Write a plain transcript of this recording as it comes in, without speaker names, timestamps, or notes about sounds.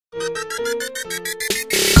My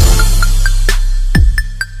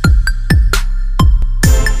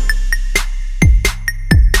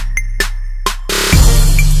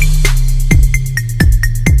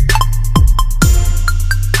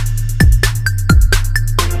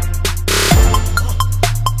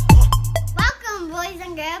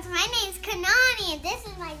name's Kanani, and this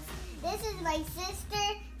is my sister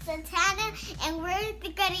Santana, and we're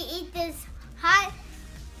gonna eat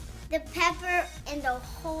the pepper and the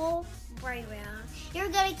whole brain round. You're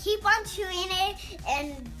gonna keep on chewing it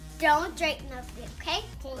and don't drink nothing, okay?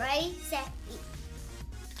 Ready, set, eat.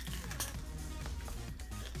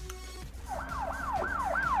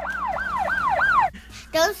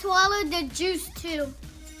 Don't swallow the juice too.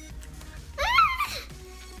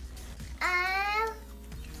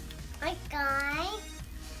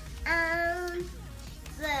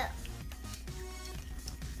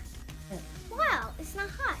 Wow, it's not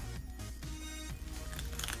hot.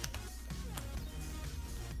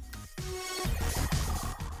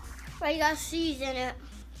 Well, you got seeds in it.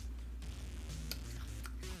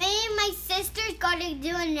 Me and my sister's gonna do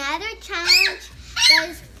another challenge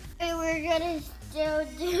because we're gonna still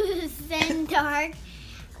do the same dark.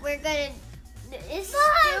 It's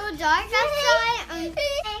still dark outside.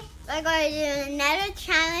 We're gonna do another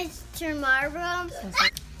challenge tomorrow.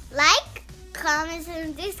 Like, comment,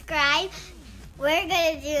 and subscribe. We're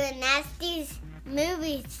gonna do a Nasty's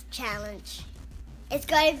Movies challenge. It's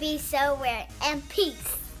gonna be so weird. And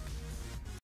peace.